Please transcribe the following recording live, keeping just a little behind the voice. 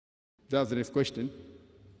That's the next question.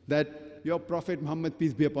 That your Prophet Muhammad,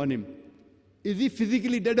 peace be upon him, is he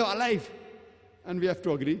physically dead or alive? And we have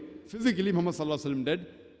to agree, physically Muhammad sallallahu alaihi wasallam dead.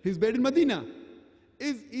 He's buried in Medina.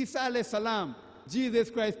 Is Isa alayhi salam, Jesus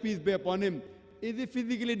Christ, peace be upon him, is he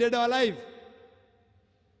physically dead or alive?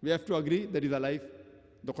 We have to agree that he's alive.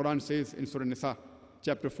 The Quran says in Surah Nisa,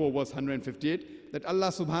 chapter 4, verse 158, that Allah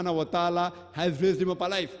subhanahu wa ta'ala has raised him up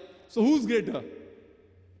alive. So who's greater?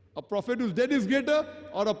 A prophet who's dead is greater,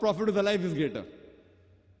 or a prophet who's alive is greater?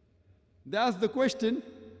 They ask the question,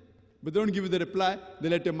 but they don't give you the reply. They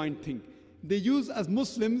let your mind think. They use us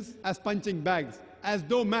Muslims as punching bags, as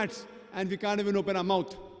doormats, and we can't even open our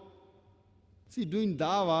mouth. See, doing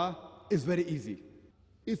dawah is very easy.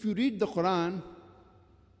 If you read the Quran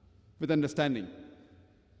with understanding,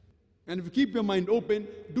 and if you keep your mind open,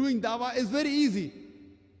 doing dawah is very easy.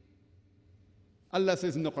 Allah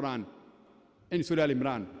says in the Quran, in Surah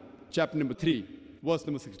Al-Imran, chapter number 3, verse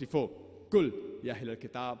number 64, Kul ya ahlal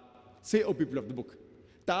kitab, say, O people of the book,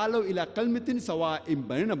 ta'alaw ila kalmatin sawa'im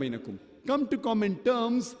bainana bainakum, come to common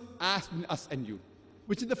terms as between us and you.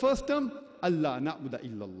 Which is the first term? Allah na'budu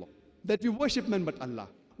illallah, that we worship none but Allah.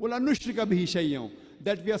 Wala nushrika bihi shay'an,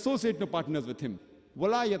 that we associate no partners with him.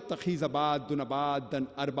 Wala yattakhiza ba'duna ba'dan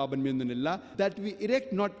arbaban min dunillah, that we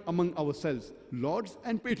erect not among ourselves lords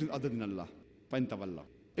and patrons other than Allah. Fantawallah.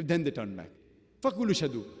 If then they turn back. Fakulu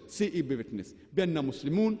shadu, say ye be witness, bianna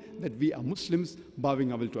muslimun, that we are Muslims,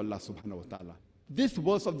 bowing our will to Allah subhanahu wa ta'ala. This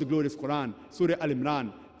verse of the glorious Quran, Surah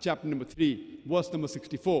Al-Imran, chapter number 3, verse number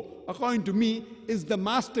 64, according to me, is the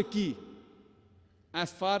master key as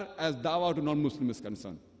far as dawah to non-Muslim is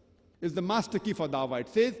concerned. Is the master key for dawah. It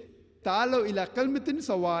says, Ta'alaw ila kalmatin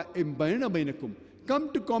sawa'im bainana bainakum,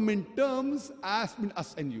 come to common terms as between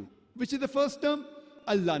us and you. Which is the first term?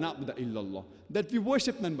 Allah na'budu illallah, that we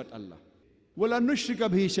worship none but Allah. Wala nushrika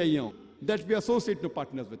bihi shay'an, that we associate no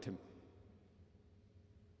partners with him.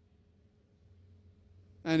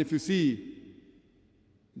 And if you see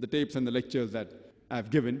the tapes and the lectures that I have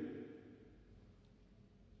given,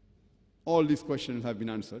 all these questions have been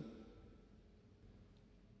answered.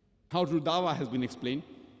 How to do dawah has been explained.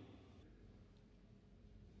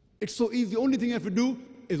 It's so easy. The only thing you have to do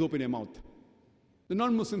is open your mouth. The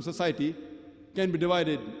non-Muslim society can be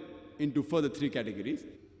divided into further 3 categories.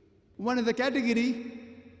 One is the category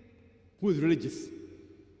who is religious.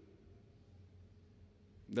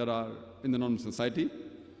 There are, in the non-Muslim society,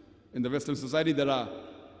 in the Western society, there are,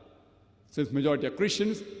 since majority are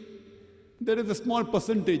Christians, there is a small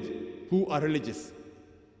percentage who are religious.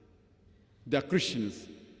 They are Christians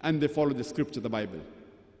and they follow the scripture, the Bible.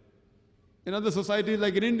 In other societies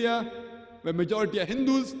like in India, where majority are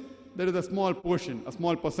Hindus, there is a small portion, a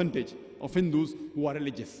small percentage of Hindus who are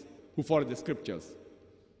religious, who follow the scriptures.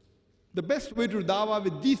 The best way to do dawah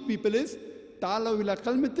with these people is ta'alaw ila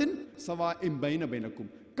kalmatin sawa'im baina bainakum,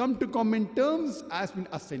 come to common terms as between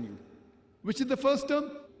us and you. Which is the first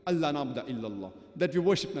term? Allah na'budu illallah, that we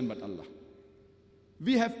worship none but Allah.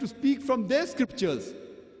 We have to speak from their scriptures,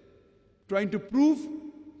 trying to prove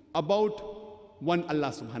about one Allah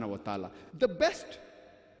subhanahu wa ta'ala. The best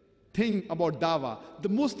thing about dawah, the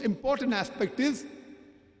most important aspect is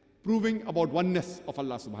proving about oneness of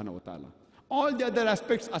Allah subhanahu wa ta'ala. All the other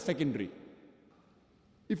aspects are secondary.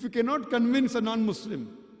 If you cannot convince a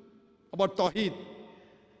non-Muslim about Tawheed,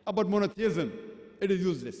 about monotheism, it is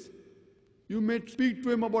useless. You may speak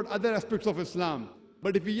to him about other aspects of Islam,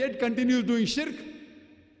 but if he yet continues doing shirk,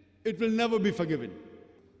 it will never be forgiven.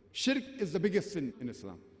 Shirk is the biggest sin in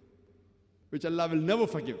Islam, which Allah will never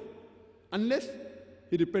forgive unless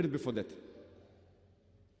he repents before death.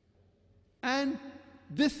 And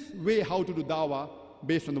this way how to do dawah,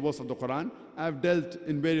 based on the verse of the Quran, I have dealt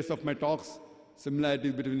in various of my talks,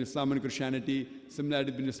 similarities between Islam and Christianity,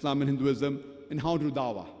 similarities between Islam and Hinduism, and how to do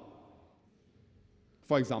dawah.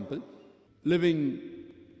 For example, living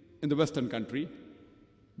in the Western country,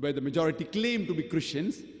 where the majority claim to be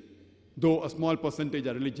Christians, though a small percentage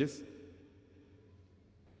are religious,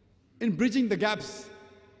 in bridging the gaps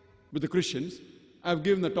with the Christians, I've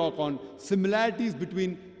given a talk on similarities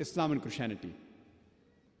between Islam and Christianity,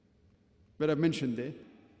 where I've mentioned there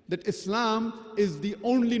that Islam is the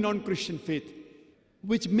only non-Christian faith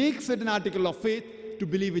which makes it an article of faith to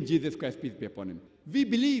believe in Jesus Christ, peace be upon him. We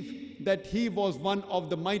believe that he was one of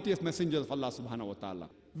the mightiest messengers of Allah subhanahu wa ta'ala.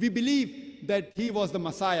 We believe that he was the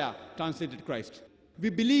Messiah, translated Christ. We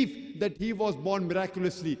believe that he was born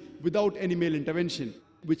miraculously without any male intervention,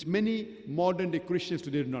 which many modern day Christians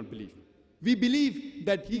today do not believe. We believe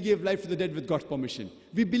that he gave life to the dead with God's permission.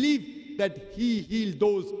 We believe that he healed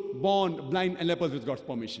those born blind and lepers with God's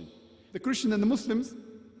permission. The Christians and the Muslims,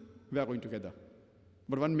 we are going together.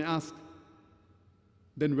 But one may ask,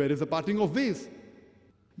 Then where is the parting of ways?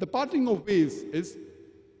 The parting of ways is,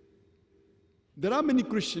 there are many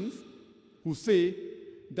Christians who say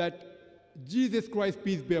that Jesus Christ,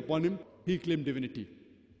 peace be upon him, he claimed divinity.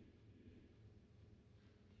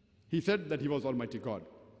 He said that he was Almighty God.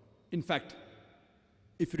 In fact,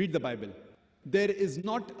 if you read the Bible, there is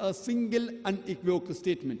not a single unequivocal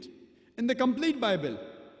statement. In the complete Bible,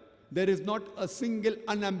 there is not a single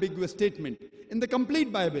unambiguous statement. In the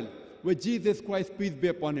complete Bible, where Jesus Christ, peace be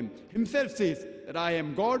upon him, himself says that I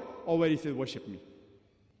am God, or where he says worship me.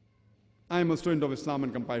 I am a student of Islam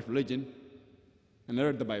and comparative religion, and I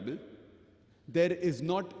read the Bible. There is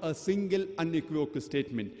not a single unequivocal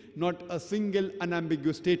statement, not a single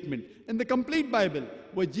unambiguous statement in the complete Bible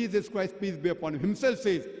where Jesus Christ, peace be upon him, himself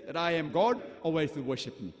says that I am God, or where he says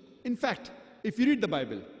worship me. In fact, if you read the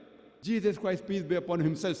Bible, Jesus Christ, peace be upon him,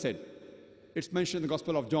 himself said, it's mentioned in the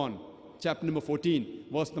Gospel of John, chapter number 14,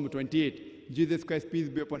 verse number 28. Jesus Christ, peace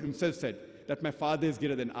be upon him, himself said that my Father is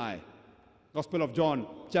greater than I. Gospel of John,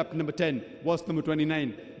 chapter number 10, verse number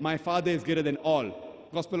 29. My Father is greater than all.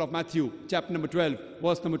 Gospel of Matthew, chapter number 12,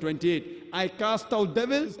 verse number 28. I cast out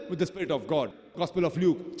devils with the Spirit of God. Gospel of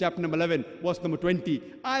Luke, chapter number 11, verse number 20.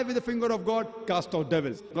 I, with the finger of God, cast out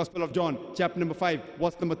devils. Gospel of John, chapter number 5,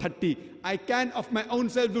 verse number 30. I can of my own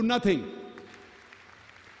self do nothing.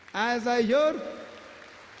 As I hear,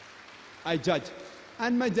 I judge.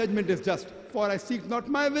 And my judgment is just. For I seek not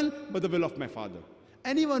my will, but the will of my Father.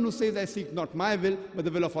 Anyone who says I seek not my will, but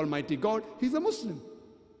the will of Almighty God, he's a Muslim.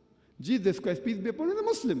 Jesus Christ, peace be upon him, is a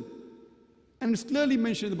Muslim. And it's clearly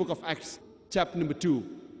mentioned in the book of Acts, chapter number 2,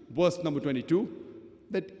 verse number 22,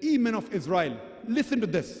 that ye men of Israel, listen to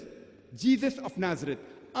this. Jesus of Nazareth,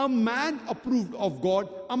 a man approved of God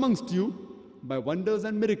amongst you by wonders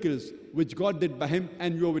and miracles, which God did by him,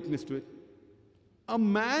 and you are witness to it. A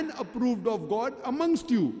man approved of God amongst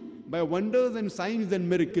you by wonders and signs and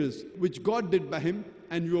miracles, which God did by him,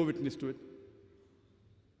 and you are witness to it.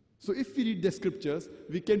 So if we read the scriptures,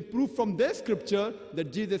 we can prove from their scripture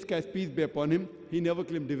that Jesus Christ, peace be upon him, he never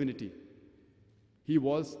claimed divinity. He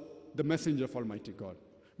was the messenger of Almighty God.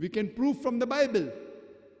 We can prove from the Bible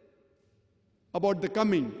about the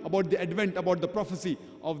coming, about the advent, about the prophecy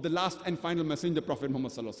of the last and final messenger, Prophet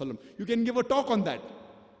Muhammad Sallallahu Alaihi Wasallam. You can give a talk on that.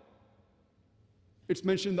 It's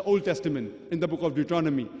mentioned in the Old Testament, in the book of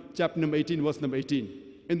Deuteronomy, chapter number 18, verse number 18.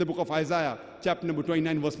 In the book of Isaiah, chapter number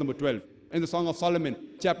 29, verse number 12. In the Song of Solomon,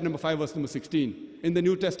 chapter number 5, verse number 16. In the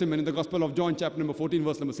New Testament, in the Gospel of John, chapter number 14,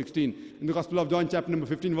 verse number 16. In the Gospel of John, chapter number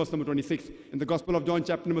 15, verse number 26. In the Gospel of John,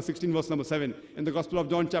 chapter number 16, verse number 7. In the Gospel of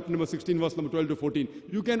John, chapter number 16, verse number 12 to 14.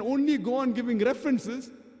 You can only go on giving references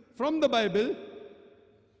from the Bible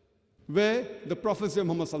where the prophecy of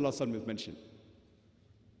Muhammad Sallallahu Alaihi Wasallam is mentioned.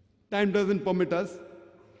 Time doesn't permit us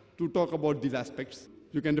to talk about these aspects.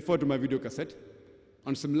 You can refer to my video cassette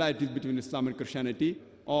on similarities between Islam and Christianity,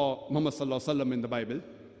 or Muhammad Sallallahu Alaihi Wasallam in the Bible.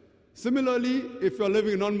 Similarly, if you're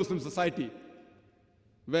living in a non-Muslim society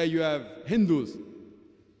where you have Hindus,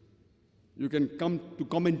 you can come to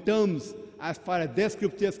common terms as far as their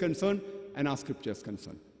scripture is concerned and our scripture is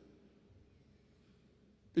concerned.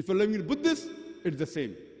 If you're living with Buddhists, it's the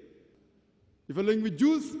same. If you're living with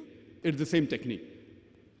Jews, it's the same technique.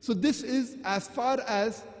 So this is as far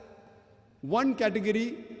as one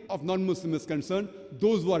category of non-Muslim is concerned,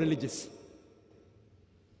 those who are religious.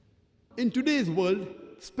 In today's world,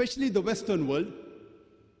 especially the Western world,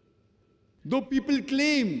 though people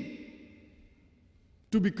claim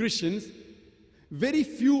to be Christians, very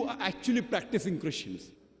few are actually practicing Christians.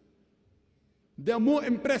 They are more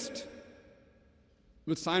impressed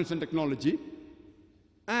with science and technology,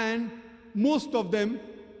 and most of them,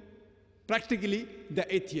 practically, they're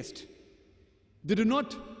atheists. They do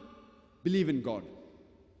not believe in God.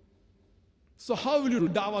 So how will you do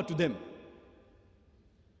dawah to them?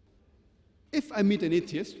 If I meet an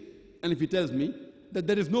atheist, and if he tells me that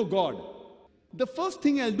there is no God, the first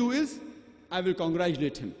thing I'll do is, I will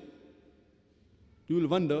congratulate him. You will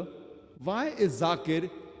wonder, why is Zakir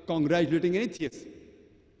congratulating an atheist?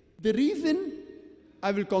 The reason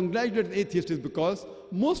I will congratulate an atheist is because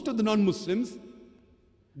most of the non-Muslims,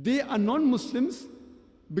 they are non-Muslims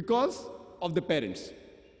because of the parents.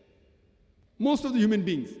 Most of the human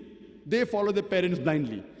beings, they follow their parents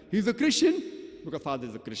blindly. He's a Christian because father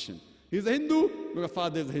is a Christian. He's a Hindu because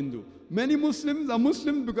father is a Hindu. Many Muslims are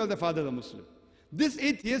Muslims because their father is a Muslim. This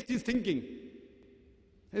atheist is thinking.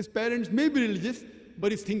 His parents may be religious,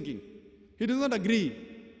 but he's thinking. He does not agree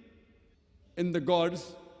in the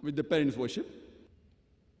gods which the parents worship.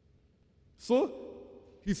 So,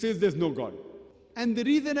 he says there's no God. And the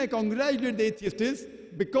reason I congratulate the atheist is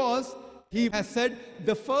because He has said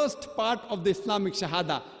the first part of the Islamic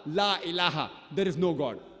Shahada, La ilaha, there is no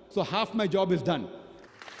God. So half my job is done.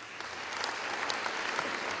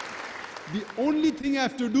 The only thing I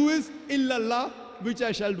have to do is illallah, which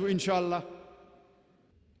I shall do inshallah.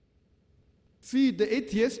 See, the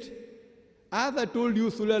atheist, as I told you,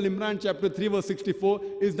 Surah Al-Imran chapter 3 verse 64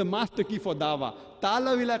 is the master key for dawah.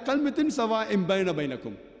 Ta'ala ila kalmatin sawa'in bayna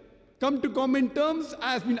bainakum. Come to common terms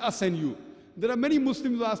as between us and you. There are many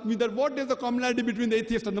Muslims who ask me that what is the commonality between the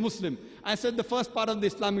atheist and the Muslim? I said the first part of the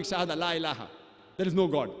Islamic Shahada, La ilaha. There is no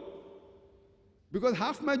God. Because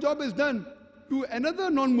half my job is done. To another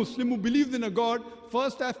non-Muslim who believes in a God,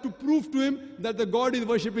 first I have to prove to him that the God is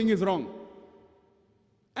worshipping is wrong.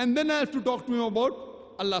 And then I have to talk to him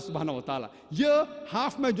about Allah subhanahu wa ta'ala. Here,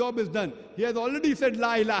 half my job is done. He has already said,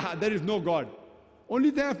 La ilaha, there is no God.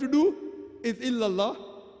 Only thing I have to do is illallah,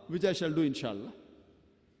 which I shall do inshallah.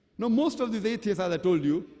 Now, most of these atheists, as I told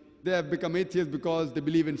you, they have become atheists because they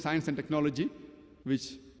believe in science and technology,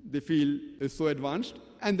 which they feel is so advanced,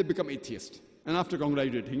 and they become atheists. And after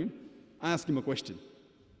congratulating him, I ask him a question.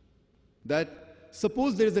 That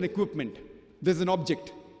suppose there is an equipment, there is an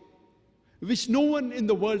object, which no one in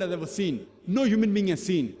the world has ever seen, no human being has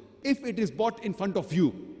seen. If it is brought in front of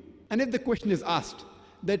you, and if the question is asked,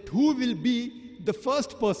 that who will be the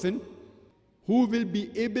first person who will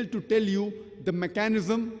be able to tell you the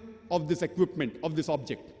mechanism of this equipment, of this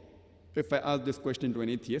object? If I ask this question to an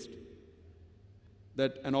atheist,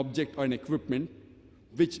 that an object or an equipment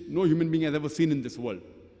which no human being has ever seen in this world,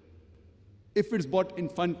 if it's brought in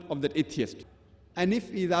front of that atheist, and if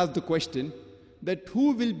he's asked the question that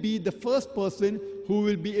who will be the first person who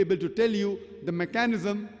will be able to tell you the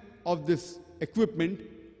mechanism of this equipment,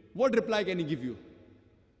 what reply can he give you?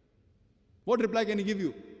 What reply can he give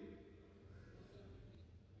you?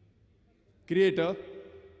 Creator,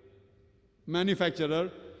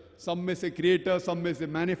 manufacturer. Some may say creator, some may say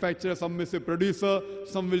manufacturer, some may say producer,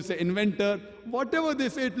 some will say inventor. Whatever they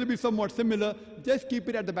say, it will be somewhat similar. Just keep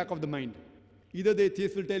it at the back of the mind. Either the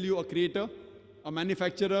atheist will tell you a creator, a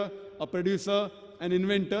manufacturer, a producer, an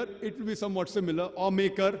inventor. It will be somewhat similar, or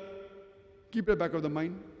maker. Keep it at the back of the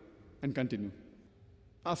mind and continue.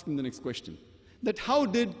 Ask him the next question. That how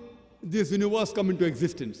did this universe come into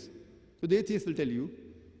existence? So the atheist will tell you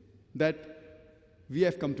that we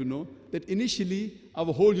have come to know that initially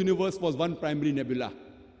our whole universe was one primary nebula.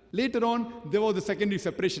 Later on, there was a secondary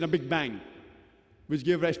separation, a Big Bang, which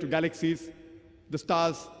gave rise to galaxies, the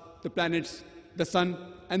stars, the planets, the sun,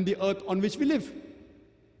 and the earth on which we live.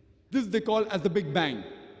 This they call as the Big Bang.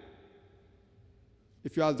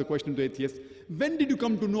 If you ask the question to atheists, when did you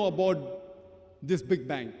come to know about this Big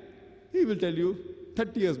Bang? He will tell you,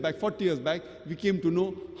 30 years back, 40 years back, we came to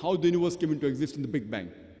know how the universe came into existence in the Big Bang.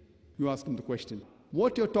 You ask him the question.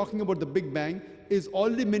 What you're talking about the Big Bang is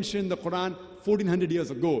already mentioned in the Quran 1400 years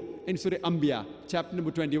ago in Surah Anbiya, chapter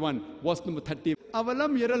number 21, verse number 30.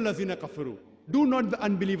 Avalam yaral lazina kafaru. Do not the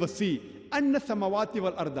unbelievers see? Anna samawati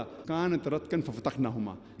wal arda kanat ratkan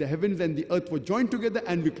fafataqnahuma. The heavens and the earth were joined together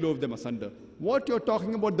and we clove them asunder. What you're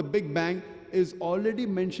talking about the Big Bang is already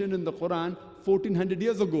mentioned in the Quran 1400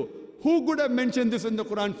 years ago. Who could have mentioned this in the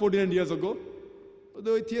Quran 1400 years ago?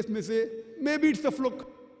 The atheist may say, maybe it's a fluke.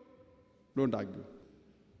 Don't argue.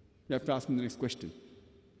 You have to ask him the next question.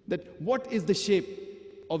 That what is the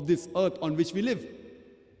shape of this earth on which we live?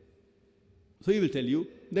 So he will tell you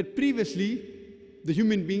that previously the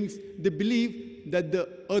human beings, they believed that the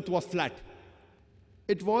earth was flat.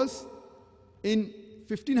 It was in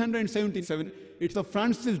 1577, it's a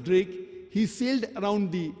Francis Drake, he sailed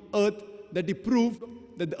around the earth that he proved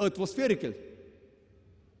that the earth was spherical.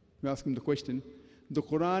 You ask him the question. The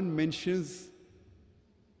Quran mentions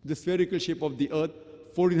the spherical shape of the earth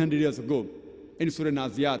 1400 years ago in Surah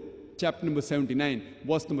Naziyat, chapter number 79,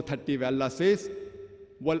 verse number 30, where Allah says,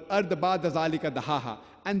 Wal ard ba'da zalika dahaha.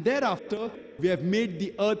 And thereafter, we have made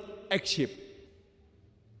the earth egg-shaped.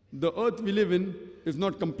 The earth we live in is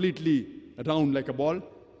not completely round like a ball.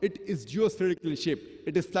 It is geospherical in shape.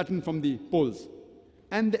 It is flattened from the poles.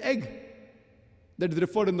 And the egg that is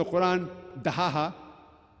referred in the Quran, dahaha,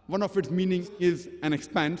 one of its meanings is an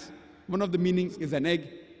expanse. One of the meanings is an egg.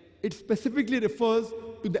 It specifically refers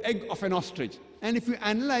to the egg of an ostrich. And if you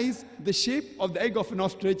analyze the shape of the egg of an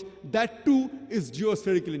ostrich, that too is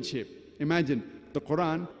geospherical in shape. Imagine, the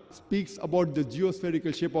Quran speaks about the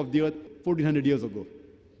geospherical shape of the earth 1400 years ago.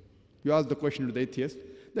 You ask the question to the atheist,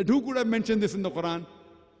 that who could have mentioned this in the Quran?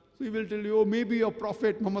 So he will tell you, oh, maybe your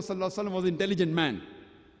Prophet Muhammad Sallallahu Alaihi Wasallam was an intelligent man.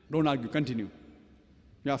 Don't argue, continue.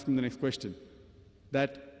 You ask him the next question,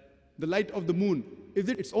 that the light of the moon, is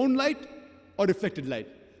it its own light or reflected light?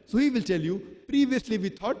 So he will tell you, previously we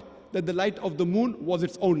thought that the light of the moon was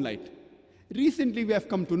its own light. Recently, we have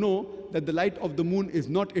come to know that the light of the moon is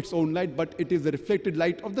not its own light, but it is the reflected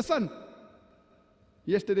light of the sun.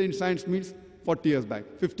 Yesterday in science means 40 years back,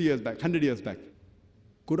 50 years back, 100 years back.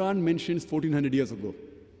 Quran mentions 1400 years ago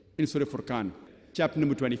in Surah Furqan, chapter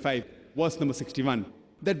number 25, verse number 61,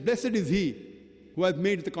 that blessed is he who has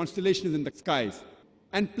made the constellations in the skies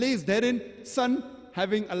and placed therein sun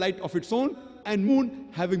having a light of its own and moon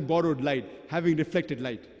having borrowed light, having reflected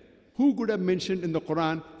light. Who could have mentioned in the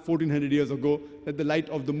Quran 1400 years ago that the light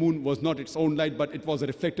of the moon was not its own light, but it was a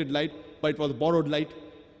reflected light, but it was a borrowed light?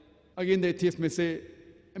 Again, the atheist may say,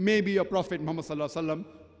 maybe your Prophet Muhammad Sallallahu Alaihi Wasallam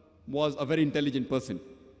was a very intelligent person.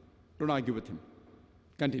 Don't argue with him.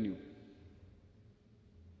 Continue.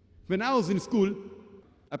 When I was in school,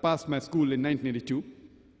 I passed my school in 1982,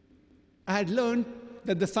 I had learned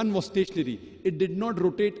that the sun was stationary. It did not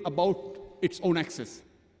rotate about its own axis.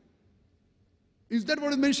 Is that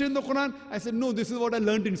what is mentioned in the Quran? I said, no, this is what I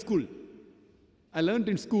learned in school. I learned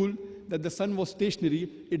in school that the sun was stationary.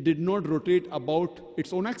 It did not rotate about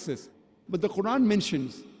its own axis. But the Quran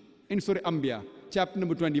mentions in Surah Anbiya, chapter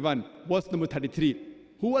number 21, verse number 33,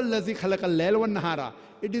 Huwa allazi khalaqa al-layla wan-nahara.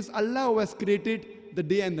 It is Allah who has created the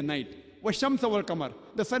day and the night. Wa-shamsa wal-qamar,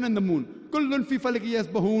 the sun and the moon. Kullun fi falaki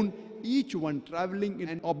yasbahun, each one traveling in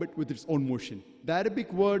an orbit with its own motion. The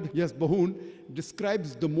Arabic word yasbahun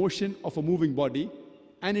describes the motion of a moving body,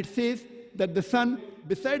 and it says that the sun,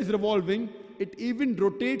 besides revolving, it even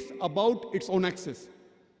rotates about its own axis.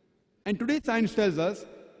 And today science tells us,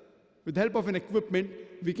 with the help of an equipment,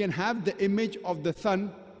 we can have the image of the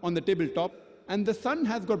sun on the tabletop, and the sun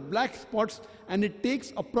has got black spots, and it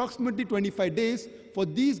takes approximately 25 days for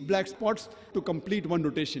these black spots to complete one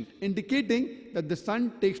rotation, indicating that the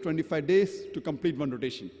sun takes 25 days to complete one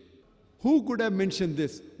rotation. Who could have mentioned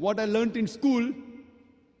this? What I learned in school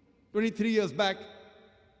 23 years back,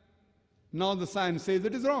 now the science says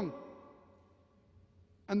it is wrong.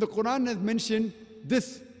 And the Quran has mentioned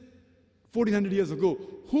this 1400 years ago.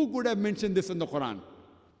 Who could have mentioned this in the Quran?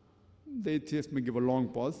 The atheist may give a long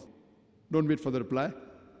pause. Don't wait for the reply.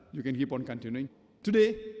 You can keep on continuing.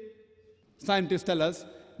 Today, scientists tell us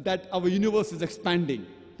that our universe is expanding.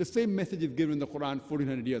 The same message is given in the Quran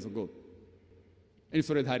 1400 years ago. In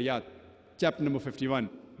Surah Dhariyat, chapter number 51,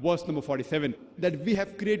 verse number 47, that we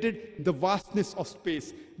have created the vastness of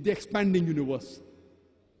space, the expanding universe.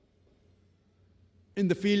 In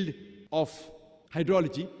the field of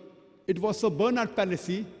hydrology, it was Sir Bernard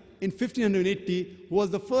Palissy in 1580 who was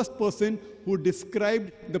the first person who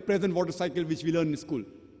described the present water cycle which we learned in school.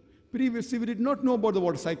 Previously, we did not know about the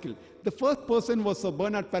water cycle. The first person was Sir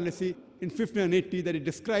Bernard Palissy in 1580 that he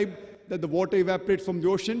described that the water evaporates from the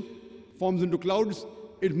ocean, forms into clouds,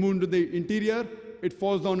 it moves into the interior, it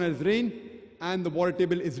falls down as rain, and the water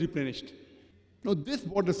table is replenished. Now, this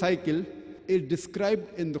water cycle is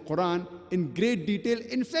described in the Quran in great detail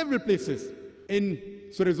in several places. In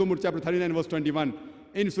Surah Zumur, chapter 39, verse 21.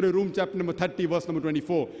 In Surah Rum, chapter number 30, verse number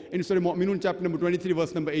 24. In Surah Mu'minun, chapter number 23,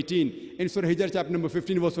 verse number 18. In Surah Hijr, chapter number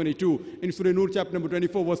 15, verse 22. In Surah Nur, chapter number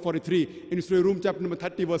 24, verse 43. In Surah Rum, chapter number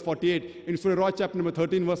 30, verse 48. In Surah Ra'd, chapter number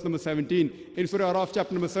 13, verse number 17. In Surah Araf,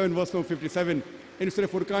 chapter number 7, verse number 57. In Surah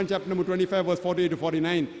Furqan, chapter number 25, verse 48 to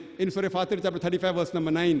 49. In Surah Fatir, chapter 35, verse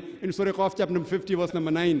number 9. In Surah Qaf, chapter number 50, verse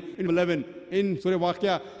number 9. In 11. In Surah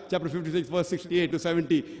Waqia, chapter 56, verse 68 to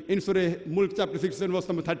 70. In Surah Mulk, chapter 67, verse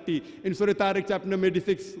number 30. In Surah Tariq, chapter number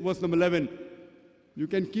 86, verse number 11. You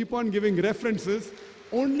can keep on giving references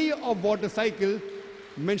only of water cycle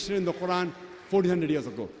mentioned in the Quran 1400 years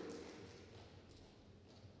ago.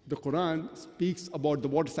 The Quran speaks about the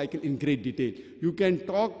water cycle in great detail. You can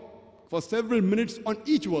talk for several minutes on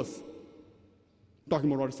each verse, talking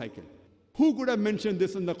about water cycle. Who could have mentioned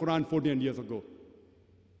this in the Quran 1400 years ago?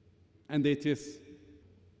 And the atheists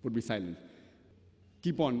would be silent.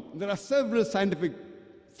 Keep on. There are several scientific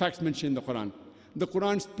facts mentioned in the Quran. The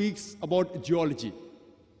Quran speaks about geology.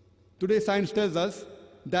 Today, science tells us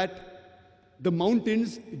that the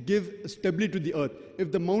mountains give stability to the earth.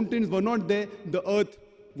 If the mountains were not there, the earth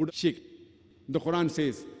would shake. The Quran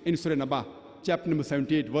says in Surah Naba, chapter number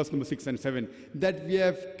 78, verse number 6 and 7, that we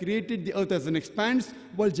have created the earth as an expanse,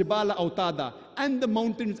 wal jibala autada, and the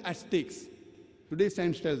mountains as stakes. Today,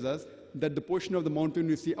 science tells us that the portion of the mountain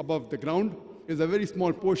you see above the ground is a very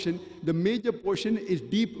small portion. The major portion is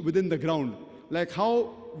deep within the ground. Like how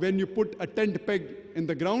when you put a tent peg in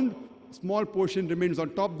the ground, small portion remains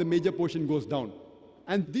on top, the major portion goes down.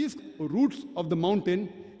 And these roots of the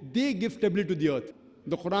mountain, they give stability to the earth.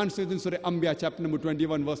 The Quran says in Surah Anbiya, chapter number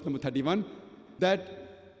 21, verse number 31, that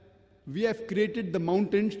we have created the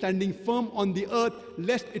mountain standing firm on the earth,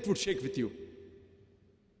 lest it would shake with you.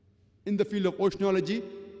 In the field of oceanology,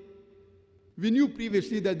 We knew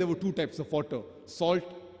previously that there were two types of water, salt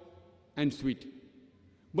and sweet.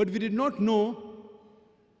 But we did not know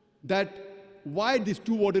that why these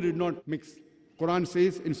two waters did not mix. Quran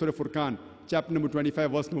says in Surah Furqan, chapter number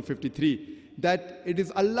 25, verse number 53, that it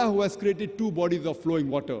is Allah who has created two bodies of flowing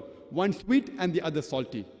water, one sweet and the other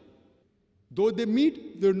salty. Though they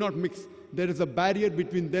meet, they do not mix. There is a barrier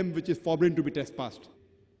between them which is forbidden to be trespassed.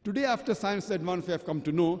 Today, after science advance, we have come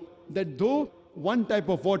to know that though one type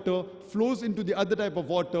of water flows into the other type of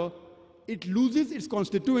water, it loses its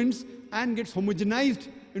constituents and gets homogenized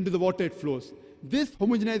into the water it flows. This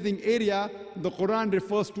homogenizing area, the Quran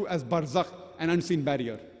refers to as barzakh, an unseen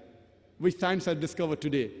barrier, which science has discovered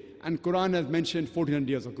today, and Quran has mentioned 1400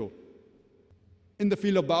 years ago. In the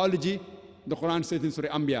field of biology, the Quran says in Surah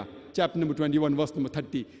Anbiya, chapter number 21, verse number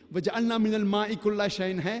 30, وَجَعَلْنَا مِنَ الْمَاءِ كُلَّ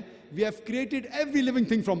شَيْءٍ hai. We have created every living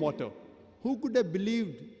thing from water. Who could have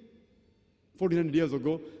believed 1400 years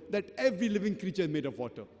ago that every living creature is made of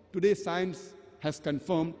water? Today, science has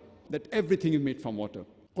confirmed that everything is made from water.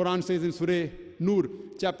 Quran says in Surah Nur,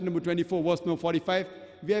 chapter number 24, verse number 45,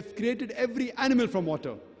 we have created every animal from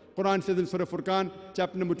water. Quran says in Surah Furqan,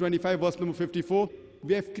 chapter number 25, verse number 54,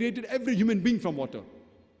 we have created every human being from water.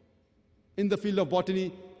 In the field of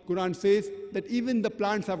botany, Quran says that even the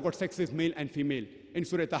plants have got sexes, male and female. In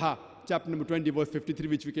Surah Taha, chapter number 20, verse 53,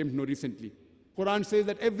 which we came to know recently. Quran says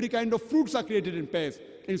that every kind of fruits are created in pairs.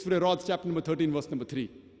 In Surah Ra'd, chapter number 13, verse number 3.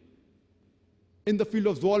 In the field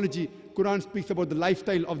of zoology, Quran speaks about the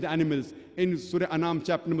lifestyle of the animals. In Surah Anam,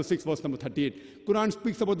 chapter number 6, verse number 38. Quran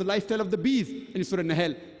speaks about the lifestyle of the bees. In Surah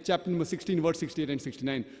Nahl, chapter number 16, verse 68 and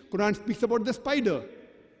 69. Quran speaks about the spider.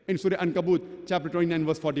 In Surah Ankabut, chapter 29,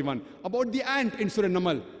 verse 41. About the ant in Surah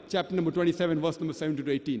Namal, chapter number 27, verse number 17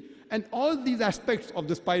 to 18. And all these aspects of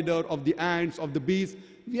the spider, of the ants, of the bees,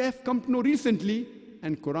 we have come to know recently,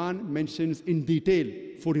 and Quran mentions in detail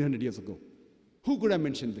 1400 years ago. Who could have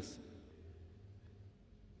mentioned this?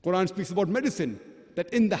 Quran speaks about medicine,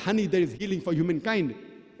 that in the honey there is healing for humankind.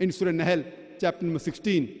 In Surah Nahl, chapter number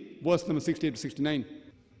 16, verse number 68 to 69.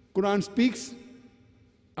 Quran speaks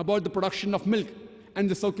about the production of milk and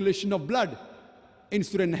the circulation of blood. In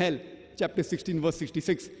Surah Nahl, chapter 16, verse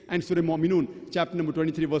 66, and Surah Mu'minun, chapter number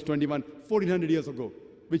 23, verse 21, 1400 years ago,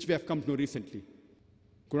 which we have come to know recently.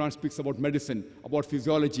 Quran speaks about medicine, about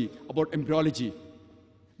physiology, about embryology.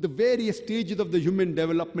 The various stages of the human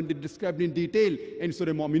development is described in detail in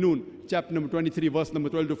Surah Mu'minun, chapter number 23, verse number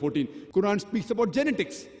 12 to 14. Quran speaks about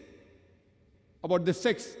genetics, about the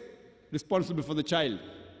sex responsible for the child.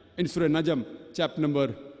 In Surah Najm, chapter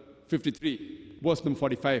number 53, verse number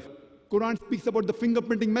 45. Quran speaks about the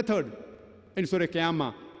fingerprinting method. In Surah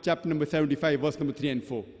Qiyamah, chapter number 75, verse number 3 and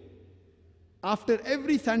 4. After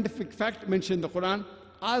every scientific fact mentioned in the Quran,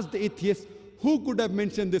 ask the atheist, who could have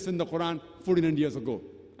mentioned this in the Quran 1400 years ago?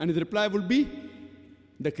 And his reply would be,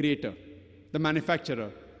 the creator, the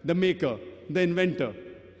manufacturer, the maker, the inventor.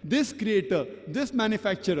 This creator, this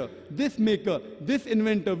manufacturer, this maker, this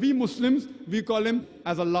inventor, we Muslims, we call him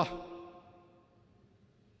as Allah.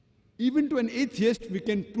 Even to an atheist, we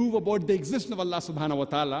can prove about the existence of Allah subhanahu wa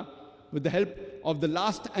ta'ala with the help of the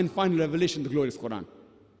last and final revelation, the glorious Quran.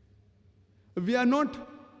 We are not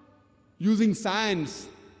using science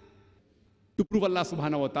to prove Allah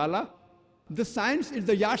subhanahu wa ta'ala. The science is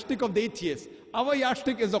the yardstick of the atheist. Our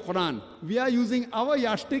yardstick is the Quran. We are using our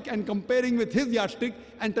yardstick and comparing with his yardstick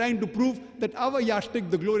and trying to prove that our yardstick,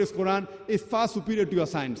 the glorious Quran, is far superior to your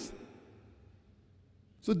science.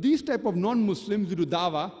 So these type of non-Muslims do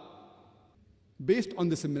dawah based on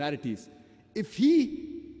the similarities. If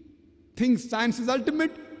he thinks science is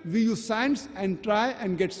ultimate, we use science and try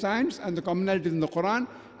and get science and the commonalities in the Quran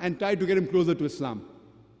and try to get him closer to Islam.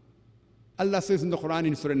 Allah says in the Quran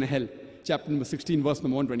in Surah Nahl, chapter number 16, verse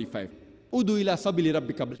number 125. Udu ila sabili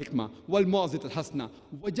rabbika bil hikmah wal mawzit al hasna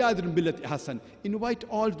wajadilhum billati ahsan. Invite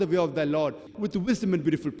all to the way of thy Lord with wisdom and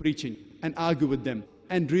beautiful preaching, and argue with them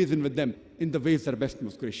and reason with them in the ways that are best and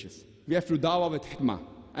most gracious. We have to dawah with hikmah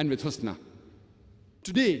and with husna.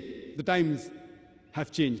 Today, the times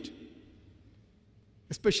have changed.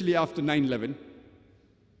 Especially after 9/11,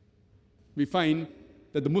 we find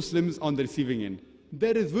that the Muslims on the receiving end.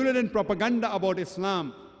 There is virulent propaganda about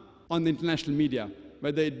Islam on the international media,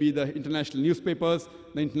 whether it be the international newspapers,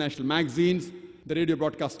 the international magazines, the radio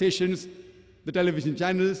broadcast stations, the television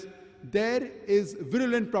channels. There is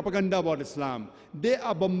virulent propaganda about Islam. They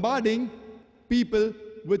are bombarding people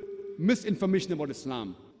with misinformation about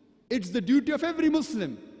Islam. It's the duty of every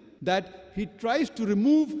Muslim that he tries to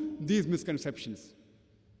remove these misconceptions.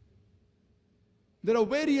 There are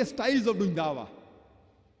various styles of doing dawah.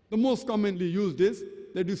 The most commonly used is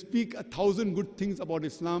that you speak 1,000 good things about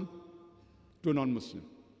Islam to a non-Muslim.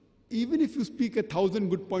 even if you speak 1,000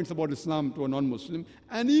 good points about Islam to a non-Muslim,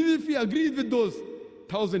 and even if he agrees with those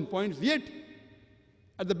 1,000 points, yet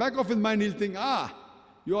at the back of his mind he'll think,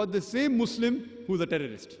 you are the same Muslim who's a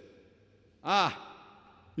terrorist.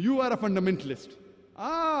 You are a fundamentalist.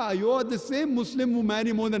 You are the same Muslim who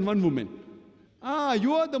marry more than one woman.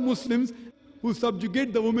 You are the Muslims who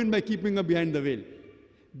subjugate the woman by keeping her behind the veil.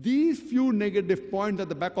 These few negative points at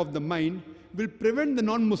the back of the mind will prevent the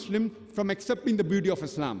non-Muslim from accepting the beauty of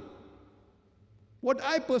Islam. What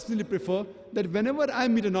I personally prefer, that whenever I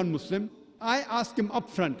meet a non-Muslim, I ask him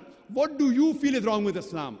upfront, what do you feel is wrong with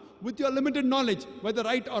Islam? With your limited knowledge, whether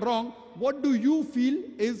right or wrong, what do you feel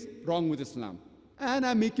is wrong with Islam? And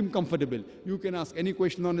I make him comfortable. You can ask any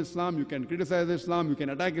question on Islam, you can criticize Islam, you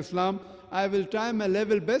can attack Islam. I will try my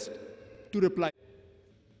level best to reply.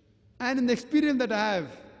 And in the experience that I have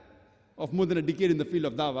of more than a decade in the field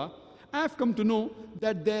of dawah, I have come to know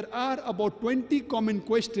that there are about 20 common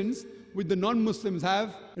questions which the non-Muslims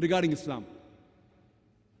have regarding Islam.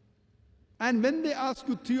 And when they ask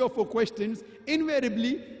you 3 or 4 questions,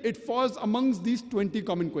 invariably it falls amongst these 20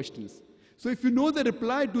 common questions. So if you know the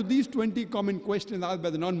reply to these 20 common questions asked by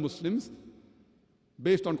the non-Muslims,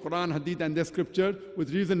 based on Quran, Hadith and their scripture,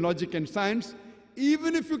 with reason, logic and science,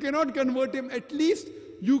 even if you cannot convert him, at least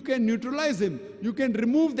you can neutralize him. You can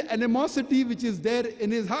remove the animosity which is there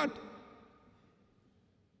in his heart.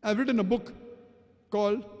 I've written a book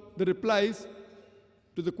called The Replies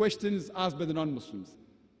to the Questions Asked by the Non-Muslims.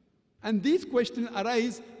 And these questions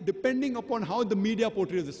arise depending upon how the media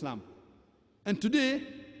portrays Islam. And today,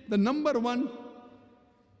 the number 1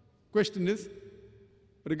 question is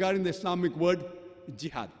regarding the Islamic word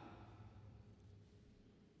jihad.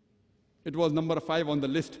 It was number 5 on the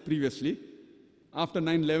list previously. After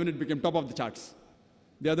 9/11, it became top of the charts.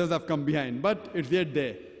 The others have come behind, but it's yet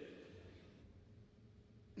there.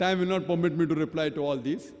 Time will not permit me to reply to all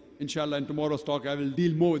these. Inshallah, in tomorrow's talk, I will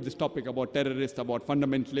deal more with this topic about terrorists, about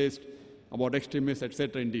fundamentalists, about extremists,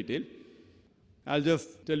 etc. in detail. I'll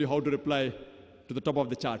just tell you how to reply to the top of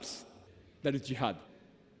the charts. That is jihad.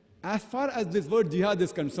 As far as this word jihad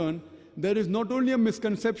is concerned, there is not only a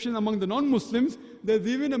misconception among the non-Muslims, there's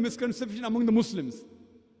even a misconception among the Muslims.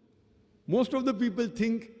 Most of the people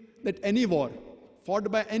think that any war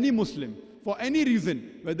fought by any Muslim, for any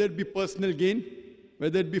reason, whether it be personal gain,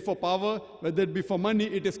 whether it be for power, whether it be for money,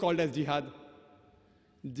 it is called as jihad.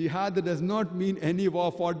 Jihad does not mean any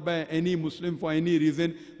war fought by any Muslim for any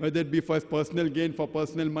reason, whether it be for his personal gain, for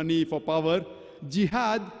personal money, for power.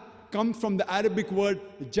 Jihad comes from the Arabic word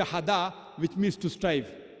jahada, which means to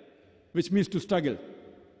strive, which means to struggle.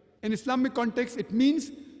 In Islamic context, it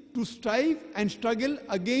means to strive and struggle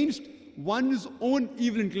against one's own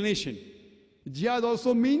evil inclination. Jihad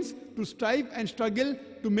also means to strive and struggle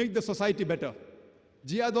to make the society better.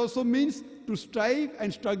 Jihad also means to strive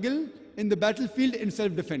and struggle in the battlefield in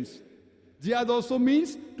self-defense. Jihad also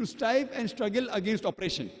means to strive and struggle against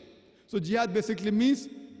oppression. So jihad basically means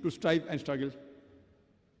to strive and struggle.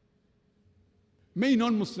 Many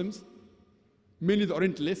non-Muslims, mainly the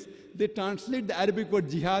Orientalists, they translate the Arabic word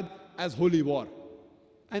jihad as holy war.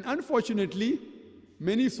 And unfortunately,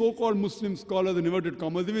 many so-called Muslim scholars in inverted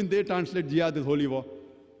commas, even they translate jihad as holy war.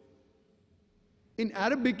 In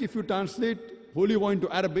Arabic, if you translate holy war into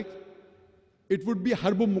Arabic, it would be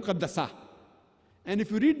harbun muqaddasa. And if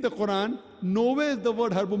you read the Quran, nowhere is the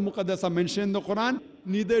word harbun muqaddasa mentioned in the Quran,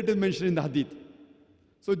 neither it is mentioned in the Hadith.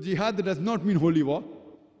 So jihad does not mean holy war.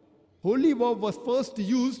 Holy war was first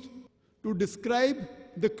used to describe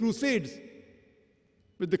the Crusades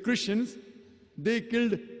with the Christians. They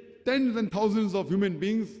killed tens and thousands of human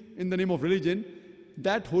beings in the name of religion.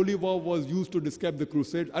 That holy war was used to describe the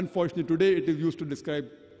Crusades. Unfortunately, today it is used to describe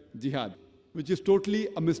jihad, which is totally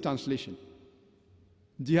a mistranslation.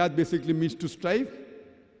 Jihad basically means to strive,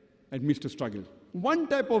 it means to struggle. One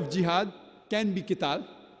type of jihad can be qital,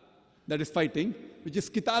 that is fighting, which is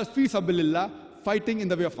qital fi sabilillah, fighting in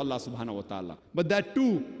the way of Allah subhanahu wa ta'ala. But that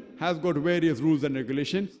too has got various rules and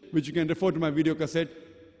regulations, which you can refer to my video cassette,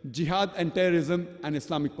 Jihad and Terrorism, an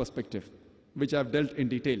Islamic Perspective, which I've dealt in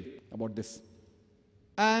detail about this.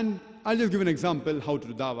 And I'll just give an example how to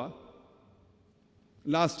do dawah.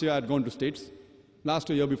 Last year I'd gone to States.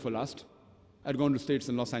 Year before last, I'd gone to States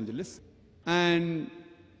in Los Angeles. And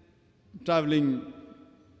traveling,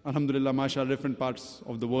 alhamdulillah, mashallah, different parts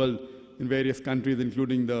of the world in various countries,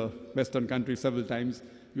 including the Western countries several times,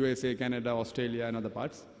 USA, Canada, Australia, and other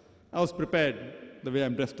parts. I was prepared the way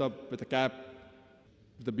I'm dressed up, with a cap,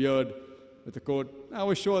 with a beard, with a coat. I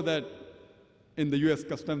was sure that in the US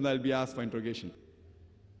customs I'll be asked for interrogation.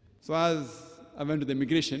 So as I went to the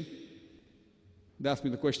immigration, they asked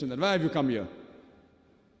me the question that, why have you come here?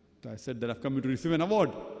 So I said that I've come here to receive an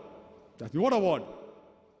award. He asked me, what award?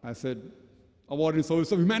 I said, award in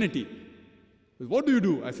service of humanity. He said, what do you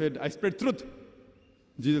do? I said, I spread truth.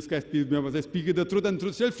 Jesus Christ, peace be upon him, says, speak the truth and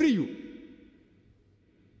truth shall free you.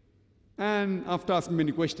 And after asking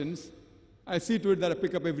many questions, I see to it that I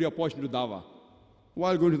pick up every opportunity to dawah.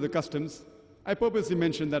 While going to the customs, I purposely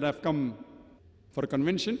mentioned that I've come for a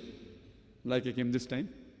convention, like I came this time,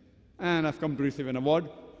 and I've come to receive an award.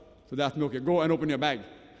 So they asked me, okay, go and open your bag.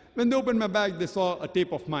 When they opened my bag, they saw a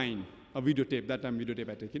tape of mine, a videotape. That time,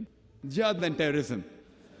 videotape I taken. Jihad and terrorism.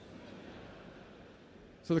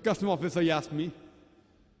 So the custom officer, he asked me,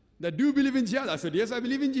 that, do you believe in jihad? I said, yes, I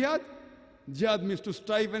believe in jihad. Jihad means to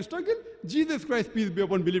strive and struggle. Jesus Christ, peace be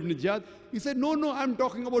upon him, believed in jihad. He said, no, I'm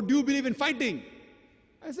talking about, do you believe in fighting?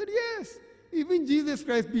 I said, yes. Even Jesus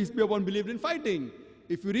Christ, peace be upon him, believed in fighting.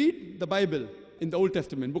 If you read the Bible in the Old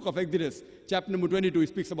Testament, book of Exodus, chapter number 22, it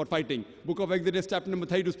speaks about fighting. Book of Exodus, chapter number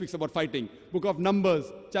 32 speaks about fighting. Book of Numbers,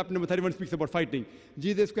 chapter number 31 speaks about fighting.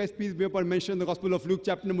 Jesus Christ, peace be upon him, mentioned in the Gospel of Luke,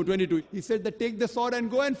 chapter number 22. He said that take the sword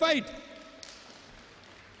and go and fight.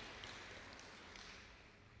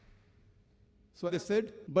 So they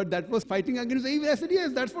said, but that was fighting against the evil. I said,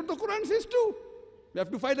 yes, that's what the Quran says too. We have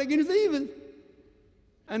to fight against the evil.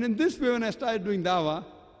 And in this way, when I started doing dawah,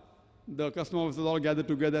 the custom officers all gathered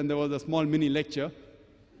together and there was a small mini lecture.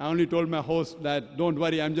 I only told my host that, don't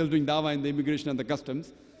worry, I'm just doing dawah in the immigration and the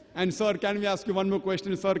customs. And sir, can we ask you one more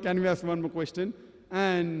question? Sir, can we ask you one more question?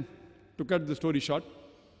 And to cut the story short,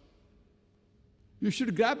 you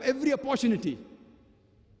should grab every opportunity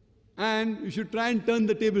and you should try and turn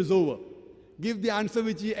the tables over. Give the answer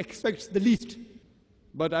which he expects the least.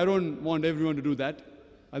 But I don't want everyone to do that.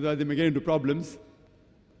 Otherwise they may get into problems.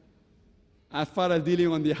 As far as dealing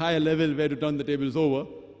on the higher level where to turn the tables over,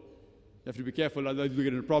 you have to be careful, otherwise you get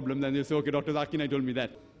into a problem. Then they'll say, okay, Dr. Zakir Naik told me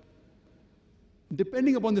that.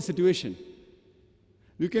 Depending upon the situation,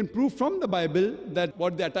 you can prove from the Bible that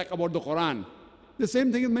what they attack about the Quran. The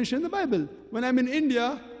same thing is mentioned in the Bible. When I'm in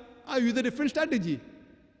India, I use a different strategy.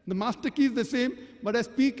 The master key is the same, but I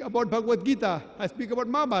speak about Bhagavad Gita. I speak about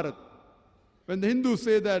Mahabharata. When the Hindus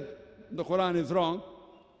say that the Quran is wrong,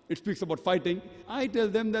 it speaks about fighting, I tell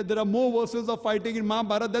them that there are more verses of fighting in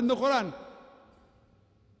Mahabharata than the Quran.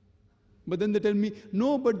 But then they tell me,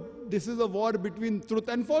 no, but this is a war between truth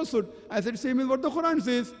and falsehood. I said, same is what the Quran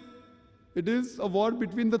says. It is a war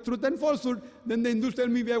between the truth and falsehood. Then the Hindus tell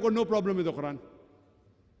me we have got no problem with the Quran.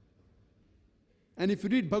 And if you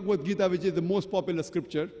read Bhagavad Gita, which is the most popular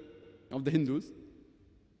scripture of the Hindus,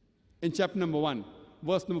 in chapter number 1,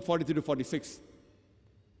 verse number 43 to 46,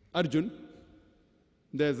 Arjun,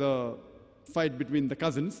 there's a fight between the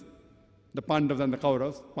cousins, the Pandavas and the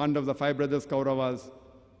Kauravas. Pandavas are 5 brothers, Kauravas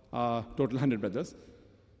are total 100 brothers.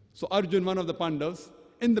 So Arjun, one of the Pandavas,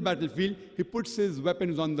 in the battlefield, he puts his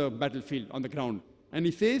weapons on the battlefield, on the ground. And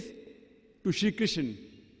he says to Shri Krishna,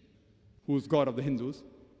 who's God of the Hindus,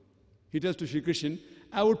 he tells to Shri Krishna,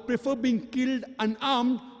 I would prefer being killed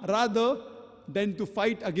unarmed rather than to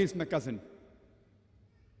fight against my cousin.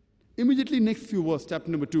 Immediately next few verses,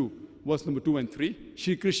 chapter number 2, verse number 2 and 3,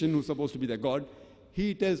 Shri Krishna, who's supposed to be the God,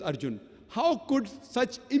 he tells Arjun, how could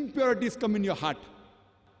such impurities come in your heart?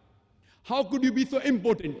 How could you be so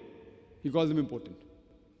impotent? He calls him impotent.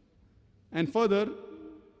 And further,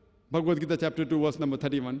 Bhagavad Gita chapter 2, verse number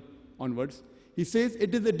 31 onwards, he says,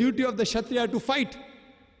 it is the duty of the Kshatriya to fight.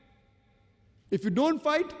 If you don't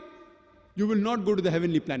fight, you will not go to the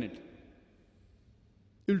heavenly planet.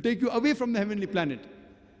 It will take you away from the heavenly planet.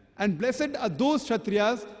 And blessed are those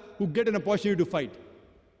Kshatriyas who get an opportunity to fight.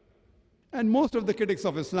 And most of the critics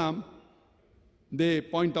of Islam, they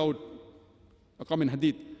point out a common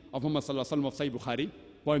hadith of Muhammad Sallallahu Alaihi Wasallam of Sahih Bukhari,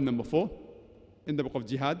 volume number 4, in the book of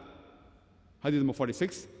Jihad, hadith number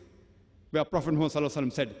 46, where Prophet Muhammad Sallallahu Alaihi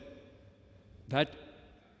Wasallam said that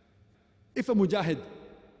if a mujahid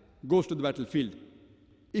goes to the battlefield,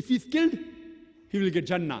 if he's killed, he will get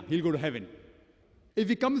Jannah, he'll go to heaven. If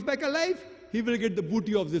he comes back alive, he will get the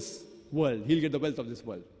booty of this world, he'll get the wealth of this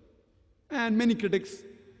world. And many critics,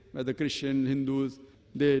 whether Christian, Hindus,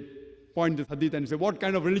 they point this hadith and say, what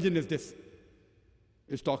kind of religion is this?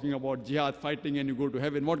 It's talking about jihad, fighting, and you go to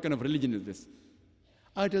heaven. What kind of religion is this?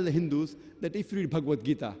 I tell the Hindus that if you read Bhagavad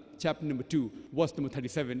Gita, chapter number 2, verse number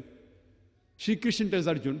 37, Shri Krishna tells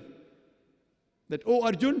Arjun that, oh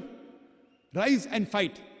Arjun, rise and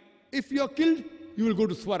fight. If you are killed, you will go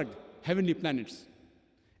to Swarg, heavenly planets.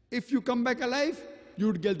 If you come back alive, you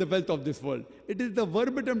would get the wealth of this world. It is the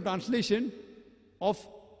verbatim translation of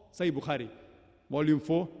Sahih Bukhari, volume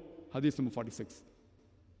 4, hadith number 46.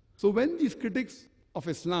 So when these critics of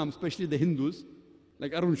Islam, especially the Hindus,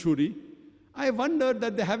 like Arun Shuri, I wonder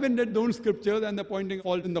that they haven't read their own scriptures and they're pointing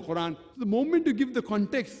fault in the Quran. The moment you give the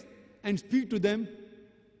context, and speak to them,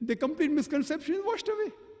 the complete misconception is washed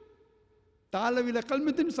away.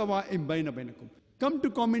 Come to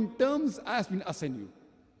common terms as we assign you.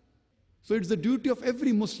 So it's the duty of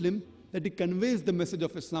every Muslim that he conveys the message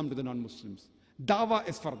of Islam to the non-Muslims. Dawah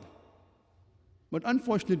is fard. But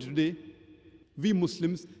unfortunately today, we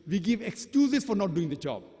Muslims, we give excuses for not doing the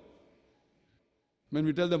job. When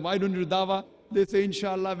we tell them, why don't you do dawah? They say,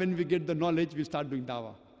 inshallah, when we get the knowledge, we'll start doing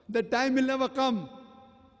dawah. The time will never come.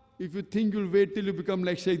 If you think you'll wait till you become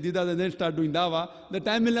like Sheikh Didas and then start doing dawah, the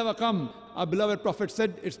time will never come. Our beloved Prophet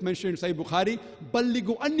said, it's mentioned in Sahih Bukhari,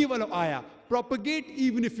 Ballighu anni walau ayah. Propagate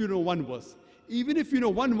even if you know one verse. Even if you know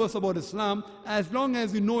one verse about Islam, as long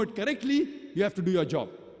as you know it correctly, you have to do your job.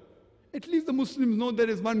 At least the Muslims know there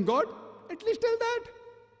is one God. At least tell that.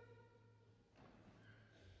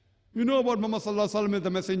 You know about Muhammad sallallahu alaihi wasallam as the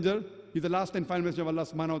messenger. He's the last and final messenger of Allah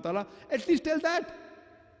subhanahu wa ta'ala. At least tell that.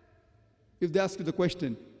 If they ask you the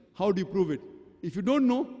question, how do you prove it? If you don't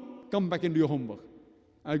know, come back and do your homework.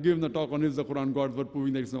 I've given the talk on is the Quran God's word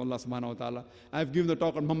proving that it's Allah subhanahu wa ta'ala. I've given the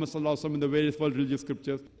talk on Muhammad sallallahu alaihi wasallam in the various world religious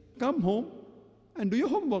scriptures. Come home and do your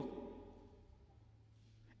homework.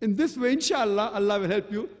 In this way, inshallah, Allah will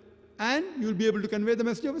help you and you'll be able to convey the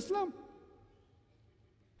message of Islam.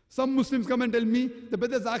 Some Muslims come and tell me, the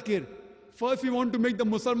brother Zakir, first we want to make the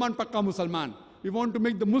Musalman Pakka Musalman. We want to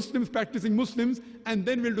make the Muslims practicing Muslims and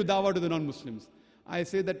then we'll do dawah to the non-Muslims. I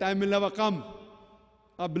say the time will never come.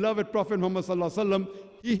 Our beloved Prophet Muhammad sallallahu alaihi wasallam,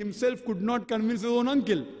 he himself could not convince his own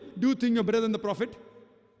uncle. Do you think you're better than the Prophet?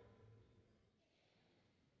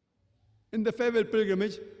 In the farewell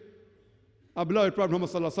pilgrimage, our beloved Prophet Muhammad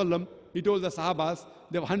sallallahu alaihi wasallam, he told the Sahabas,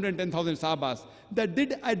 there were 110,000 Sahabas, that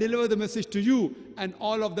did I deliver the message to you? And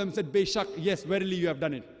all of them said, Beshak, yes, verily you have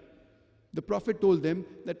done it. The Prophet told them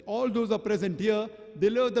that all those who are present here,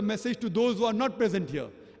 deliver the message to those who are not present here.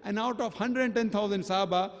 And out of 110,000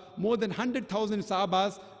 Sahaba, more than 100,000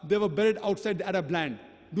 Sahabas, they were buried outside the Arab land.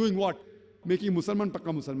 Doing what? Making Musalman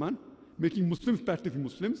Pakka Musalman, making Muslims practicing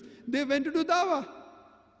Muslims. They went to do dawah.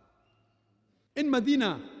 In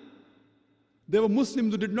Medina, there were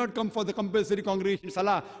Muslims who did not come for the compulsory congregation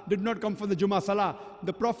Salah, did not come for the Jummah Salah.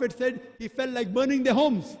 The Prophet said he felt like burning their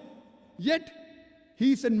homes. Yet,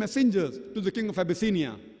 he sent messengers to the king of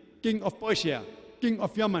Abyssinia, king of Persia, king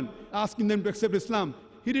of Yemen, asking them to accept Islam.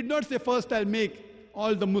 He did not say, first I'll make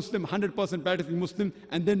all the Muslim, 100% practicing Muslim,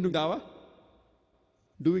 and then do dawah.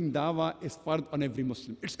 Doing dawah is fard on every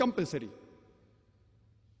Muslim. It's compulsory.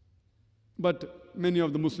 But many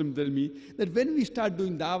of the Muslims tell me that when we start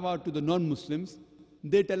doing dawah to the non-Muslims,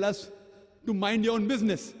 they tell us to mind your own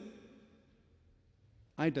business.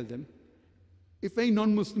 I tell them, if any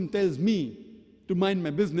non-Muslim tells me to mind my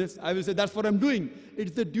business, I will say that's what I'm doing.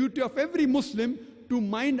 It's the duty of every Muslim to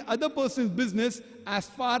mind other person's business as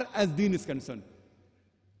far as deen is concerned.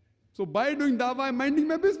 So by doing dawah, I'm minding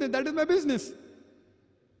my business. That is my business.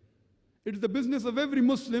 It is the business of every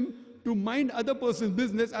Muslim to mind other person's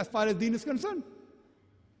business as far as deen is concerned.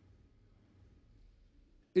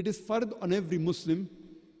 It is fard on every Muslim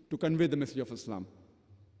to convey the message of Islam.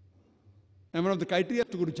 And one of the criteria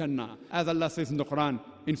to go to Jannah, as Allah says in the Quran,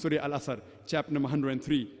 in Surah Al-Asr, chapter number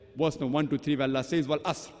 103, verse number 1 to 3, where Allah says, Wal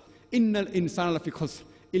Asr, Innal insana lafi khusr,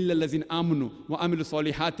 illa allazina amanu wa amilu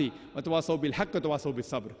salihati wa tawasaw bil haqq wa tawasaw bis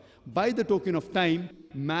sabr. By the token of time,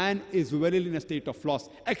 man is verily in a state of loss,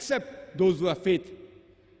 except those who have faith,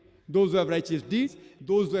 those who have righteous deeds,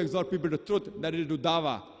 those who exhort people to truth, that is to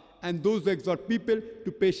dawah, and those who exhort people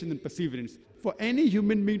to patience and perseverance. For any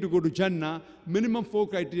human being to go to Jannah, minimum 4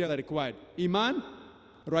 criteria are required. Iman,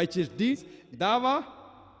 righteous deeds, dawah,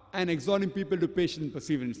 and exhorting people to patience and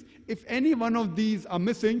perseverance. If any one of these are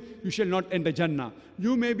missing, you shall not enter Jannah.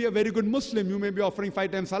 You may be a very good Muslim, you may be offering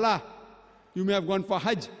 5 times Salah, you may have gone for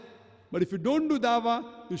Hajj, but if you don't do dawah,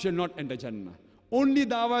 you shall not enter Jannah. Only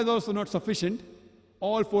dawah is also not sufficient.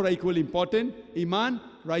 All 4 are equally important. Iman,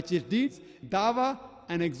 righteous deeds, dawah,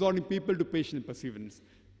 and exhorting people to patience and perseverance.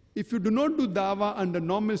 If you do not do dawah under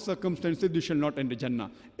normal circumstances, you shall not enter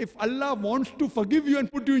Jannah. If Allah wants to forgive you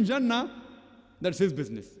and put you in Jannah, that's His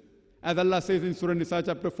business. As Allah says in Surah Nisa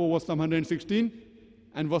chapter 4, verse number 116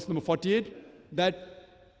 and verse number 48, that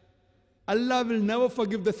Allah will never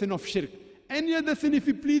forgive the sin of shirk. Any other sin, if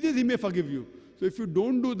He pleases, He may forgive you. So if you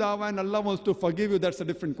don't do dawah and Allah wants to forgive you, that's a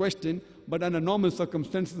different question. But under normal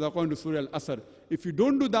circumstances, according to Surah Al-Asr, if you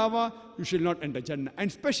don't do dawah, you shall not enter Jannah. And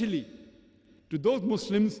especially to those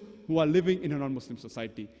Muslims who are living in a non-Muslim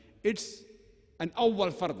society. It's an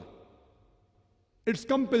awwal fard. It's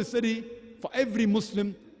compulsory for every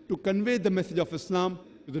Muslim to convey the message of Islam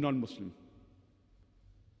to the non-Muslim.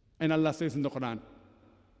 And Allah says in the Quran,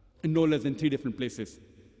 in no less than 3 different places,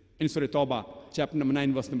 In Surah Tawbah, chapter number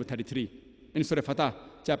 9, verse number 33. In Surah Fatah,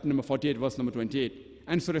 chapter number 48, verse number 28.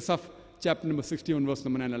 And Surah Saf, chapter number 61, verse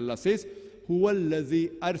number 9, Allah says, هُوَ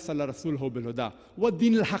الَّذِي أَرْسَلَ رَسُولَهُ بِالْهُدَى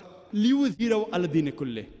وَالدِّينِ الْحَقِّ لِيُظْهِرَهُ عَلَى الدِّينِ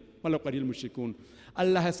كُلِّهِ وَلَوْ كَرِهَ الْمُشْرِكُونَ.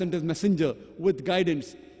 Allah has sent His messenger with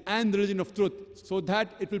guidance and the religion of truth, so that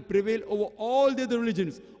it will prevail over all the other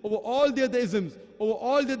religions, over all the other isms, over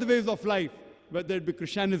all the other ways of life, whether it be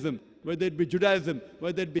Christianism, whether it be Judaism,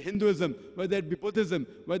 whether it be Hinduism, whether it be Buddhism,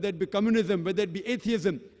 whether it be communism, whether it be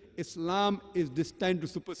atheism. Islam is destined to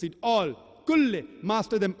supersede all. Kulle,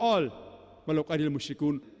 master them all. Walau qaril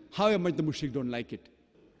mushrikun, however much the mushrik don't like it.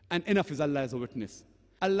 And enough is Allah as a witness.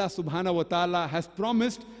 Allah subhanahu wa ta'ala has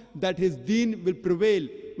promised that His deen will prevail,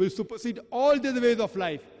 will supersede all the other ways of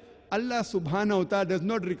life. Allah subhanahu wa ta'ala does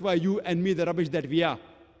not require you and me the rubbish that we are.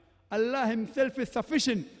 Allah Himself is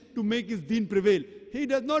sufficient to make His deen prevail. He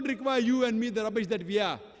does not require you and me the rubbish that we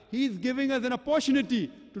are. He is giving us an opportunity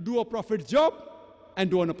to do a prophet's job and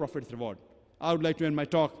to earn a prophet's reward. I would like to end my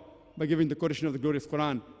talk by giving the quotation of the glorious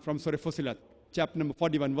Quran from Surah Fussilat, chapter number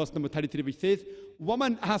 41, verse number 33, which says,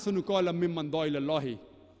 وَمَنْ أَحْسَنُ قَوْلًا مِمَّنْ دَعَا إِلَى اللَّهِ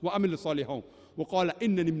وَعَمِلَ صَالِحًا وَقَالَ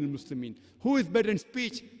إِنَّنِي مِنَ الْمُسْلِمِينَ. Who is better in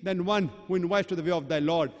speech than one who invites to the way of thy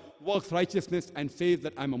Lord, works righteousness and says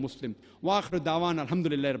that I am a Muslim. وَآخِرُ دَعْوَانَا الْحَمْدُ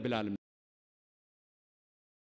لِلَّهِ رَبِّ الْعَالَمِينَ.